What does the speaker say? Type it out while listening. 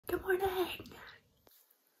morning.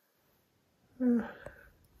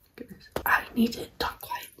 Goodness. I need to talk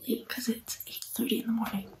quietly because it's 8:30 in the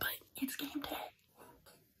morning, but it's game day.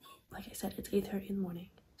 Like I said, it's 8:30 in the morning,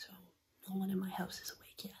 so no one in my house is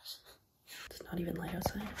awake yet. It's not even light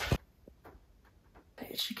outside.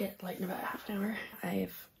 It should get light in about half an hour.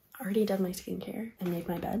 I've already done my skincare and made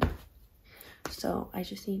my bed, so I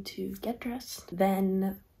just need to get dressed,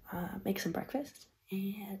 then make some breakfast,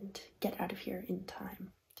 and get out of here in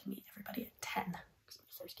time to meet everybody at 10, because my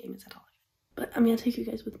first game is at 11. But I'm gonna take you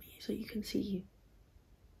guys with me so you can see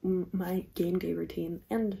my game day routine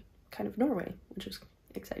and kind of Norway, which is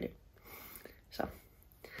exciting. So,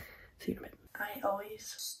 see you in a bit. I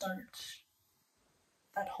always start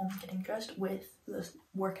at home getting dressed with this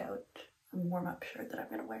workout warm-up shirt that I'm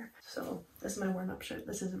gonna wear. So this is my warm-up shirt.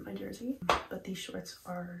 This isn't my jersey, but these shorts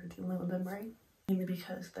are the only ones I'm wearing, mainly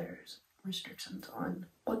because there's restrictions on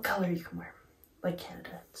what color you can wear, like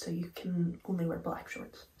Canada. So you can only wear black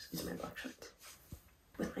shorts. So these are my black shorts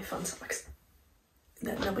with my fun socks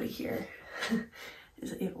that nobody here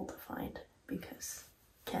is able to find because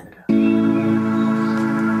Canada.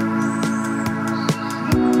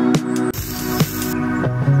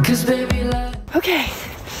 Okay,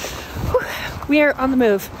 we are on the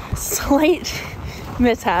move. Slight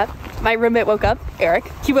mishap. My roommate woke up, Eric.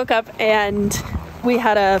 He woke up and we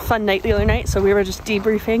had a fun night the other night, so we were just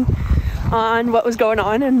debriefing on what was going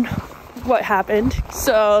on and what happened.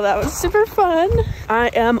 So that was super fun. I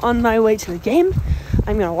am on my way to the game.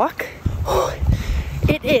 I'm gonna walk.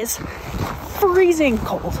 It is freezing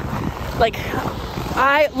cold. Like,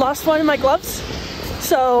 I lost one of my gloves,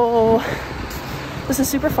 so this is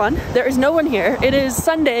super fun. There is no one here. It is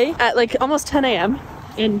Sunday at like almost 10 a.m.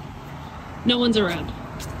 and no one's around.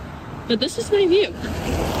 But this is my view.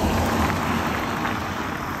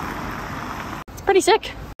 It's pretty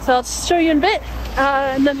sick. So I'll show you in a bit,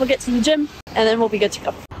 and then we'll get to the gym, and then we'll be good to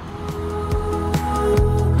go.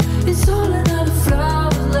 It's all another flower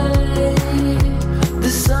lane. The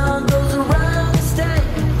sun goes around the state.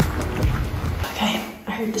 Okay,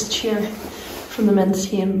 I heard this cheer from the men's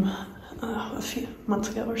team a few months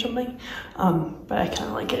ago or something, but I kind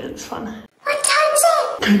of like it. It's fun. What time is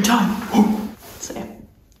it? Game time. Ooh. So yeah,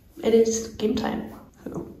 it is game time.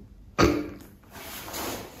 Ooh.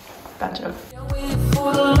 Bad joke.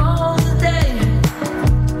 For the long day,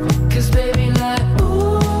 'cause baby, like,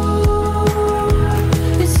 ooh,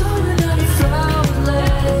 it's all another flower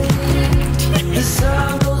lane. The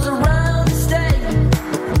sun goes around the state.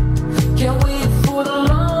 Can't wait for the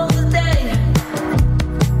long day.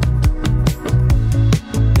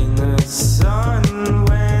 In the sun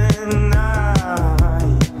when I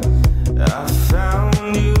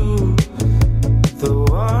found you, the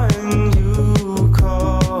one you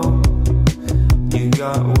call. You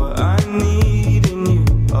got what I need and you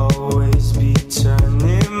always be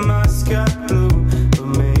turning my sky blue, but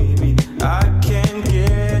maybe I can't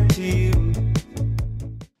get to you.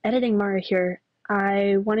 Editing Mara here.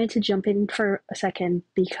 I wanted to jump in for a second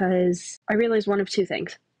because I realized one of two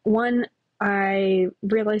things. One, I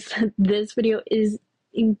realized that this video is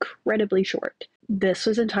incredibly short. This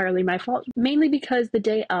was entirely my fault, mainly because the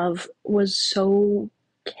day of was so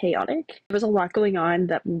chaotic. There was a lot going on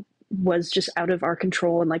that was just out of our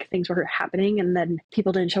control, and like things were happening, and then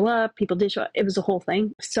people didn't show up, people did show up. It was a whole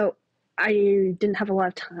thing. So I didn't have a lot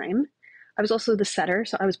of time. I was also the setter,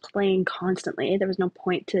 so I was playing constantly. There was no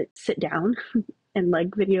point to sit down and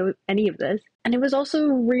like video any of this. And it was also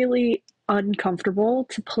really uncomfortable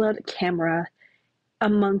to pull out a camera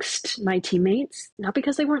amongst my teammates. Not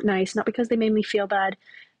because they weren't nice, not because they made me feel bad,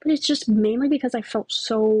 but it's just mainly because I felt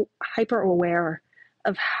so hyper aware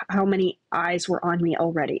of how many eyes were on me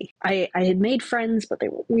already. I had made friends, but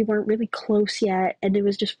we weren't really close yet, and it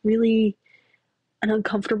was just really an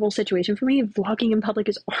uncomfortable situation for me. Vlogging in public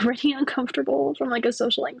is already uncomfortable from like a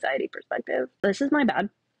social anxiety perspective. This is my bad.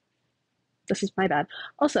 This is my bad.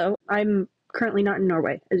 Also, I'm currently not in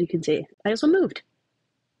Norway, as you can see. I also moved,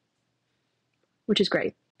 which is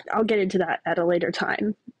great. I'll get into that at a later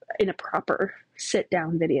time in a proper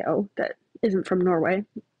sit-down video that isn't from Norway,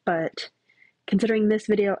 but considering this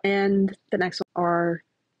video and the next one are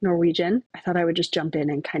Norwegian, I thought I would just jump in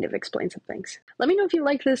and kind of explain some things. Let me know if you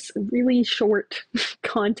like this really short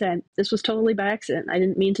content. This was totally by accident. I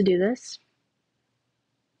didn't mean to do this.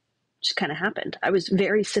 It just kind of happened. I was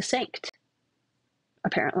very succinct,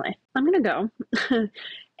 apparently. I'm gonna go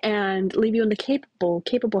and leave you in the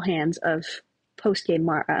capable hands of post-game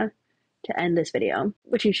Mara to end this video,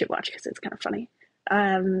 which you should watch because it's kind of funny.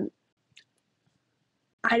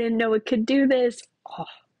 I didn't know it could do this. Oh,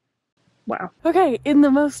 wow. Okay, in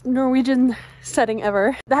the most Norwegian setting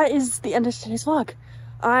ever, that is the end of today's vlog.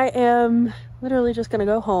 I am literally just gonna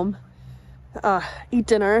go home, eat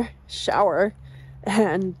dinner, shower,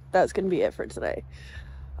 and that's gonna be it for today.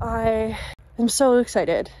 I am so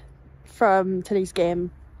excited from today's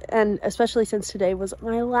game, and especially since today was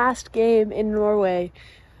my last game in Norway,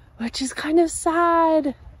 which is kind of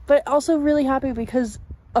sad, but also really happy because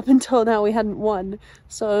up until now we hadn't won,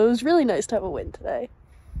 so it was really nice to have a win today.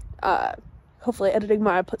 Hopefully editing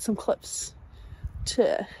Maya put some clips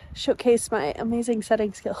to showcase my amazing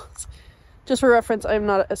setting skills. Just for reference, I'm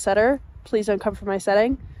not a setter. Please don't come for my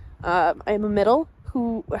setting. I am a middle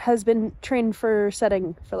who has been trained for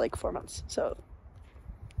setting for like 4 months, so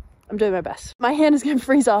I'm doing my best. My hand is gonna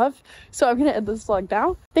freeze off, so I'm gonna end this vlog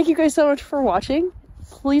now. Thank you guys so much for watching.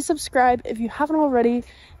 Please subscribe if you haven't already,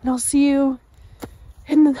 and I'll see you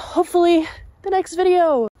in hopefully the next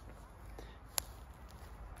video.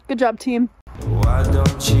 Good job, team. Why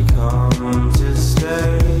don't you come to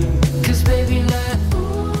stay? 'Cause baby,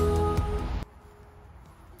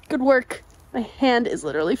 Good work. My hand is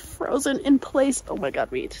literally frozen in place. Oh my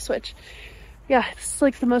god, we need to switch. Yeah, this is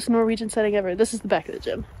like the most Norwegian setting ever. This is the back of the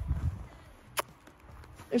gym.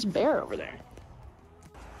 There's a bear over there.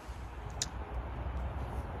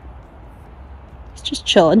 He's just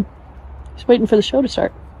chilling. He's waiting for the show to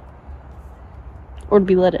start. Or to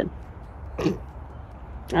be let in.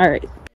 Alright.